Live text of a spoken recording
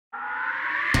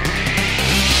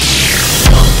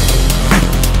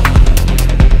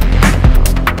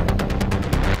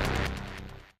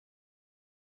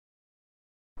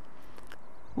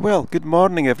Well, good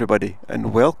morning everybody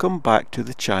and welcome back to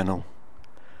the channel.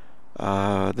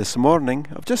 This morning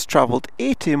I've just travelled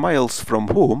 80 miles from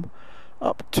home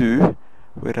up to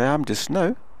where I am just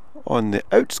now on the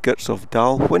outskirts of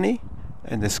Dalwhinnie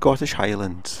in the Scottish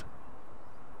Highlands.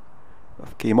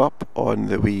 I've came up on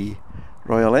the wee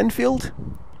Royal Enfield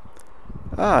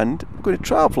and I'm going to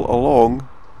travel along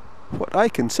what I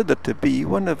consider to be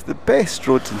one of the best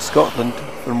roads in Scotland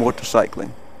for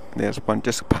motorcycling. There's one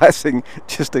just passing,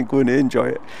 just going to enjoy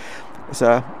it. It's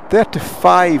a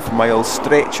 35-mile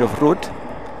stretch of road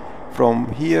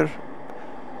from here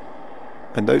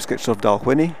in the outskirts of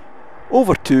Dalwhinnie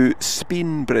over to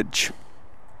Spean Bridge.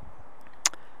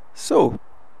 So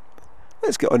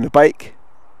let's get on the bike,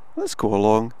 let's go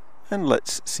along and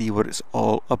let's see what it's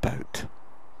all about.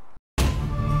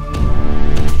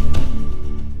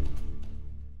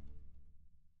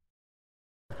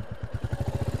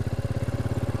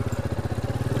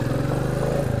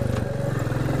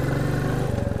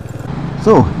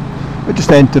 So, we're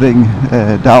just entering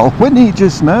Dalwhinnie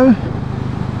just now.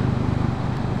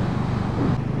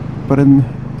 We're in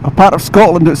a part of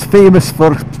Scotland that's famous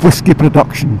for whisky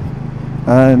production,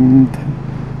 and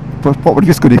what we're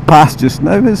just going to pass just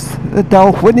now is the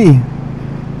Dalwhinnie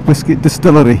whisky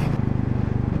distillery.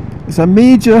 It's a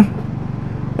major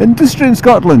industry in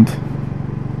Scotland,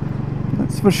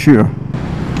 that's for sure.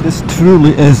 This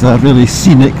truly is a really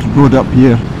scenic road up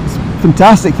here. It's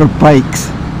fantastic for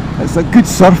bikes. It's a good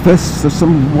surface, there's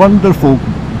some wonderful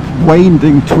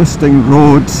winding, twisting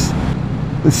roads.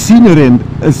 The scenery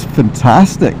is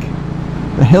fantastic.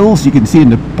 The hills you can see in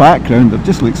the background, it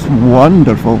just looks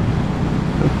wonderful.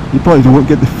 You probably won't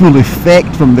get the full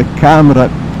effect from the camera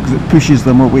because it pushes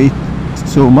them away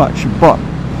so much, but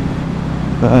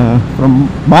from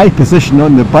my position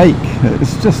on the bike,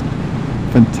 it's just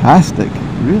fantastic,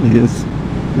 it really is.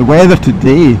 The weather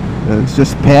today is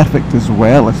just perfect as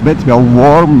well. It's meant to be a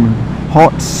warm,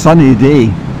 hot, sunny day.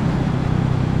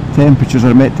 Temperatures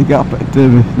are meant to get up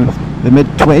to the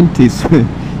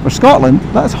mid-20s. For Scotland,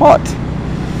 that's hot.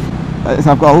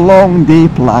 I've got a long day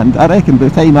planned. I reckon by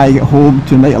the time I get home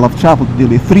tonight I'll have travelled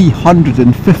nearly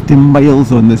 350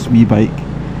 miles on this wee bike.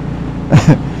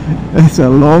 It's a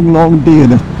long, long day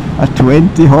in a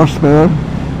 20 horsepower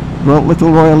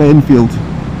little Royal Enfield.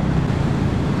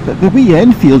 But the wee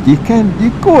Enfield, you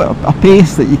go at a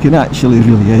pace that you can actually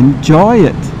really enjoy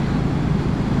it.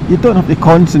 You don't have to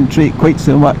concentrate quite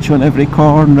so much on every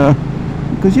corner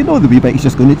because you know the wee bike's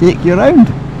just going to take you around.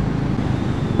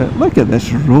 But look at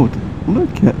this road,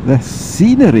 look at this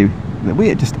scenery, the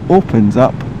way it just opens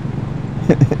up.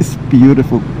 It's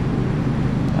beautiful,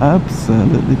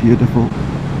 absolutely beautiful.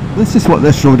 This is what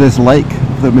this road is like,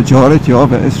 the majority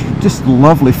of it. It's just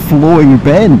lovely flowing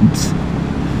bends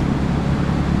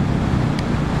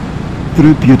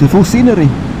through beautiful scenery.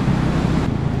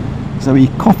 There's a wee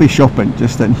coffee shop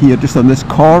just in here, just on this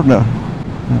corner.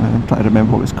 I'm trying to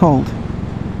remember what it's called.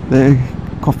 The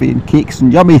coffee and cakes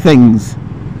and yummy things.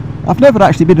 I've never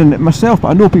actually been in it myself, but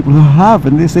I know people who have,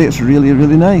 and they say it's really,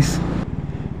 really nice.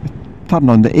 Turn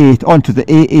on onto the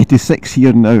A86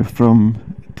 here now from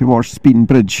towards Spean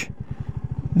Bridge.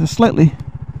 There's a slightly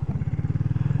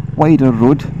wider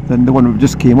road than the one we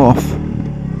just came off.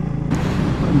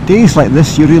 On days like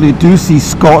this you really do see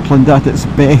Scotland at its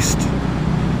best.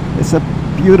 It's a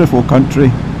beautiful country.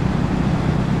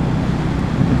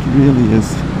 It really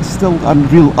is. It's still a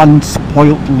real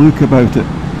unspoilt look about it.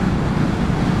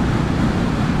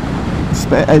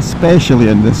 Especially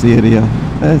in this area.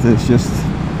 It is just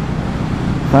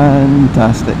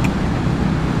fantastic.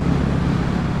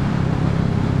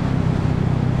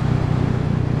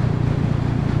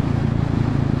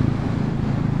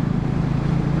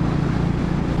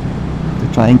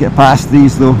 Try and get past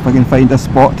these though, if I can find a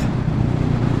spot.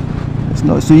 It's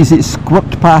not so easy to squirt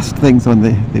past things on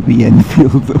the wee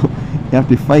Enfield though. You have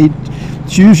to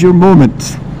choose your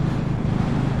moments.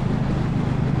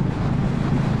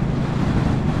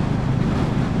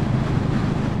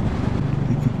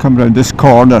 You can come around this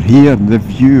corner here and the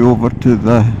view over to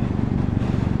the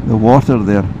water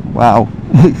there. Wow.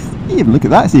 Even look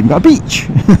at that, it's even got a beach.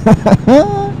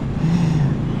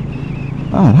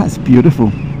 Ah, that's beautiful.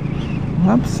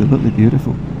 Absolutely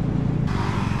beautiful.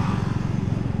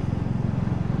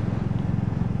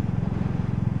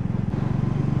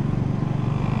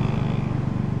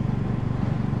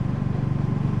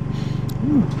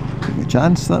 Ooh, take a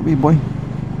chance, that wee boy.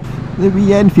 The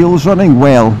wee Enfield's running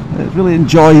well. It really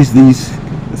enjoys this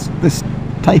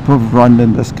type of run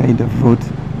and this kind of road.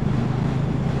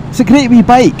 It's a great wee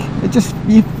bike.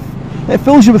 It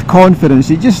fills you with confidence.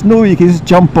 You just know you can just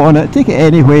jump on it, take it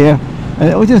anywhere, and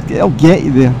it'll get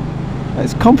you there.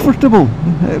 It's comfortable,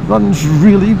 it runs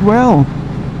really well.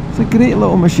 It's a great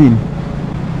little machine.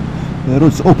 The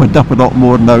road's opened up a lot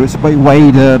more now, it's a bit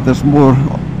wider, there's more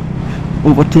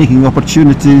overtaking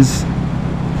opportunities.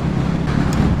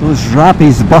 Those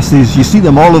Rappies buses, you see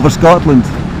them all over Scotland.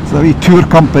 It's a wee tour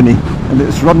company and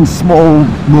it's run small,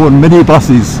 more mini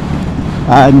buses,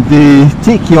 and they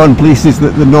take you on places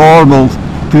that the normal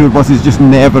tour buses just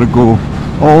never go.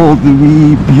 All the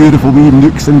wee beautiful wee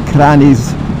nooks and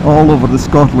crannies all over the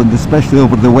Scotland, especially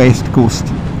over the west coast.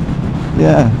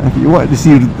 Yeah, if you wanted to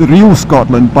see the real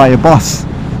Scotland by a bus,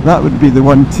 that would be the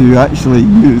one to actually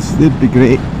use. They'd be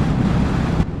great.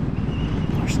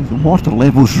 Actually, the water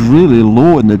level's really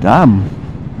low in the dam.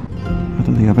 I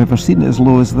don't think I've ever seen it as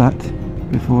low as that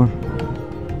before.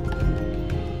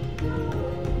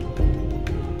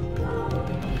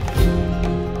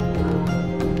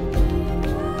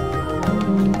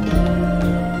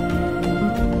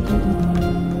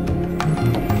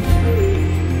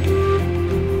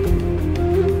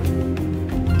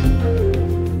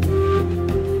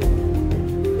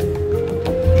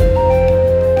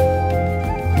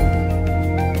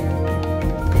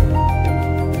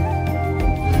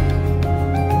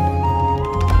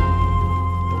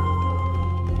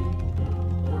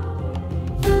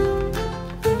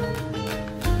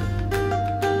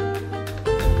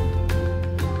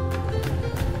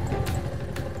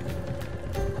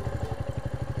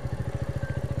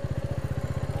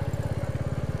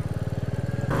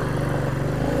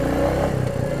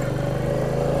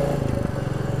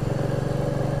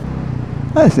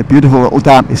 That's a beautiful little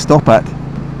dam to stop at.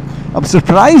 I'm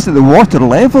surprised at the water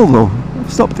level though.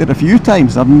 I've stopped there a few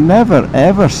times. I've never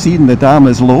ever seen the dam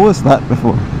as low as that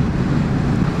before.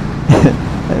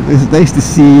 It was nice to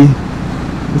see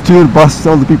the tour bus,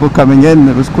 all the people coming in.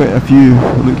 There was quite a few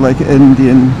who looked like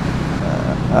Indian,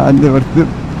 and there were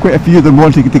quite a few of them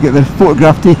wanting to get their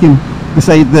photograph taken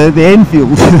beside the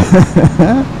Enfield.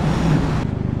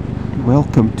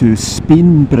 Welcome to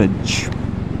Spean Bridge.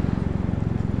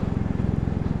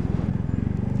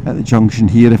 At the junction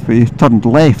here, if we turned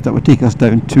left, that would take us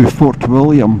down to Fort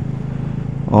William,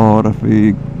 or if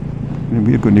we're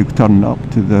going to turn up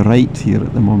to the right here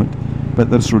at the moment, but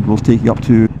this road will take you up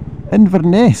to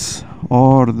Inverness,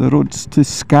 or the roads to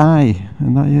Skye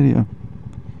in that area.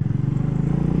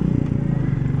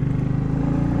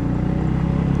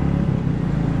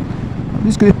 I'm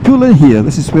just going to pull in here.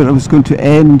 This is where I was going to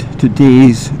end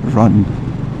today's run.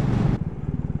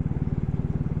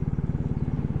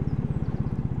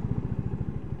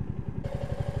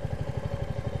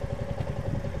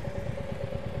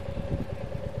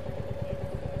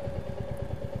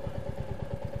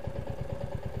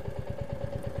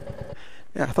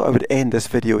 Yeah, I thought I would end this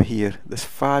video here, this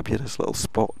fabulous little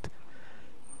spot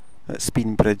at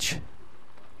Spean Bridge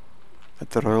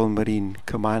at the Royal Marine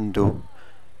Commando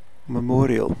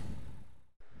Memorial,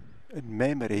 in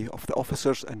memory of the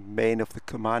officers and men of the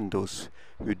commandos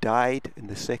who died in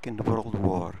the Second World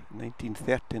War,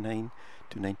 1939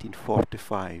 to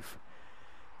 1945.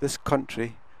 This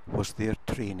country was their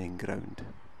training ground.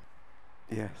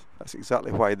 Yes, that's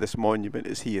exactly why this monument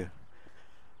is here.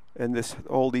 And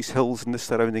all these hills in the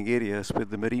surrounding areas where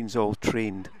the Marines all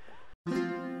trained.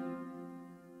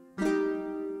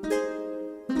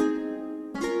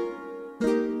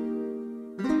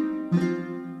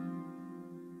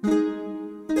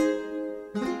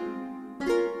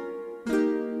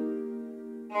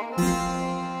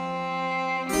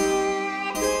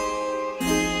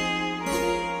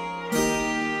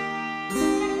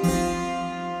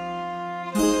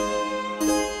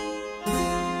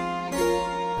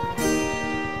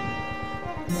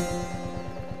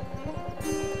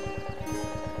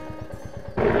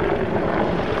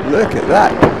 Look at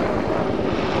that!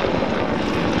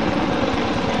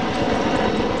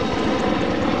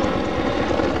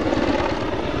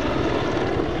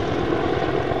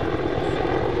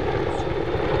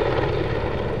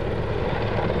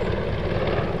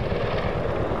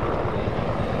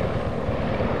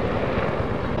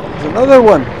 There's another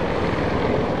one!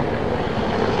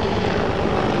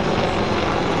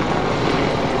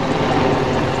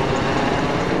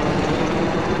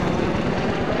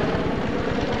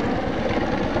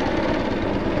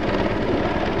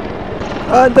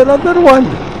 And another one.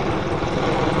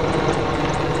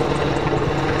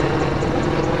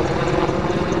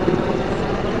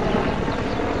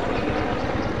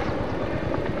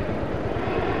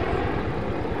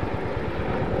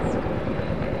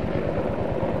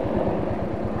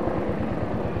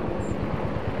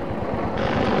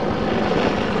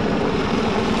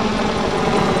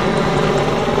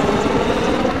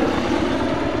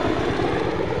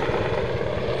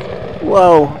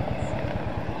 Wow.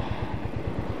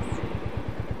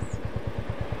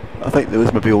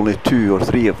 maybe only 2 or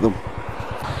 3 of them.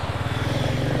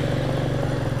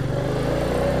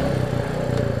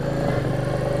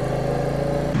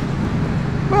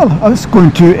 Well, I was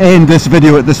going to end this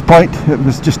video at this point. It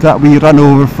was just that wee run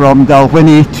over from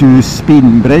Dalwhinnie to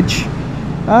Spean Bridge,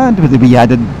 and with the wee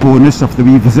added bonus of the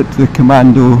wee visit to the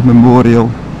Commando Memorial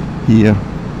here.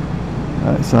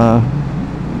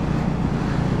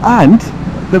 And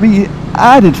the wee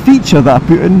added feature that I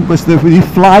put in was the wee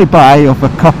flyby of a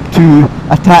Cup 2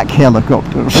 attack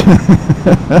helicopters.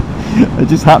 I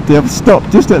just happened to have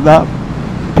stopped just at that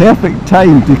perfect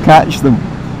time to catch them.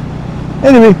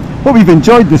 Anyway, hope you've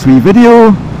enjoyed this wee video.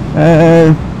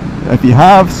 If you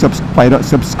have, why not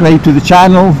subscribe to the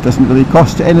channel? Doesn't really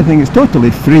cost you anything, it's totally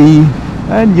free,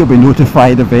 and you'll be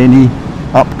notified of any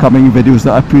upcoming videos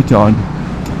that I put on.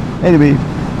 Anyway,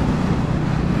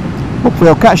 hopefully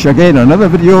I'll catch you again on another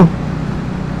video.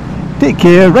 Take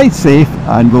care, ride safe,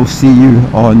 and we'll see you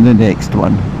on the next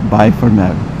one. Bye for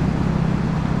now.